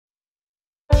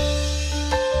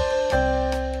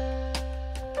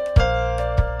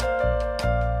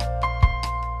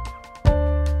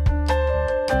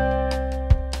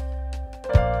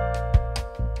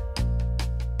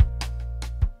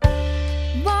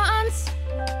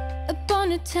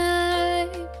upon a time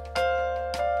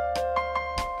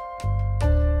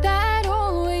that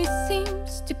always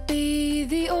seems to be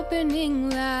the opening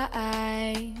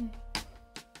line.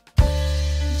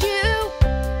 You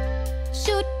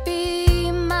should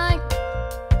be mine,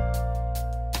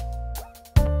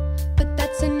 but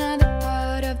that's another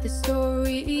part of the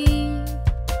story.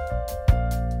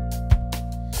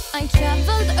 I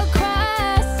traveled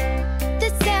across the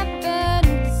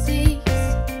 7 seas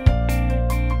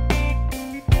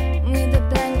with a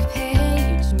blank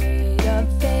page made of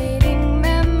fading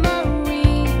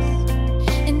memories,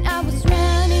 and I was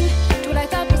running to what I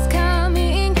thought was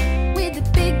coming with a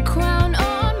big crown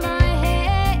on my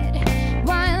head,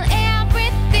 while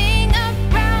everything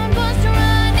around was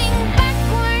running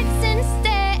backwards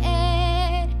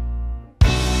instead.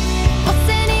 Or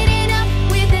set it up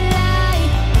with a lie.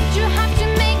 You have to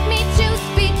make me choose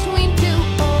between do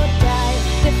or die.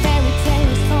 The fairy tale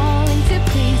is falling to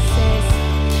pieces.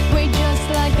 We're just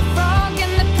like the frog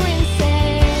and the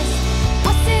princess.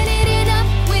 Or set it up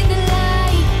with a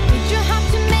lie. You have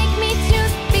to make me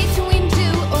choose between do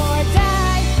or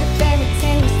die. The fairy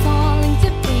tale is falling to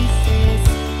pieces.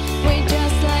 We're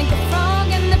just like the frog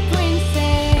and the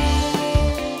princess.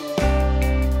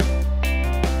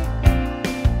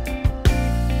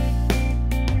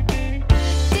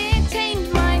 Detained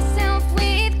myself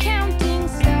with counting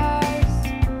stars.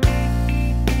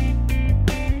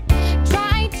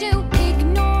 Tried to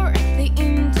ignore the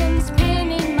intense pain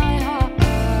in my heart.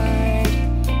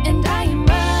 And I am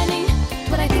running to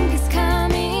what I think is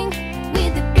coming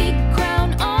with a big crown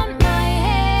on my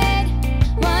head,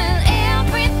 while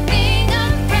everything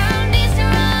around is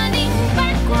running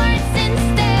backwards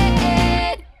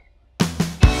instead.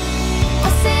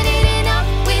 Or set it up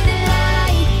with a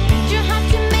lie. You have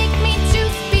to make me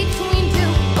choose between do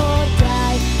or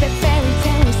die. The fairy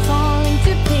tale is falling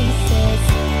to pieces.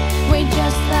 We're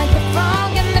just like the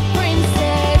frog and the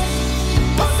princess.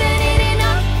 Or set it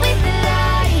up with a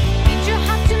lie. You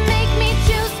have to make me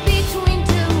choose between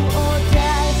do or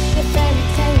die. The fairy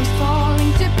tale is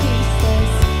falling to pieces.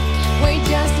 We're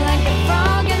just like the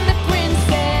frog and the princess.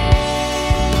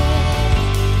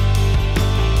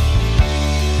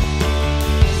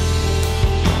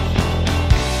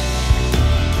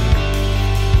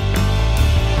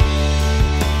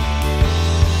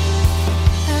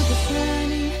 I was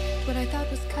running to what I thought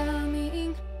was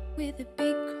coming with a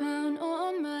big crown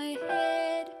on my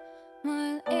head,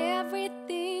 while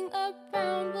everything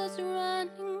around was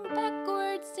running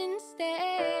backwards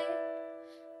instead.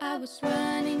 I was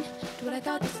running to what I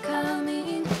thought was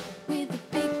coming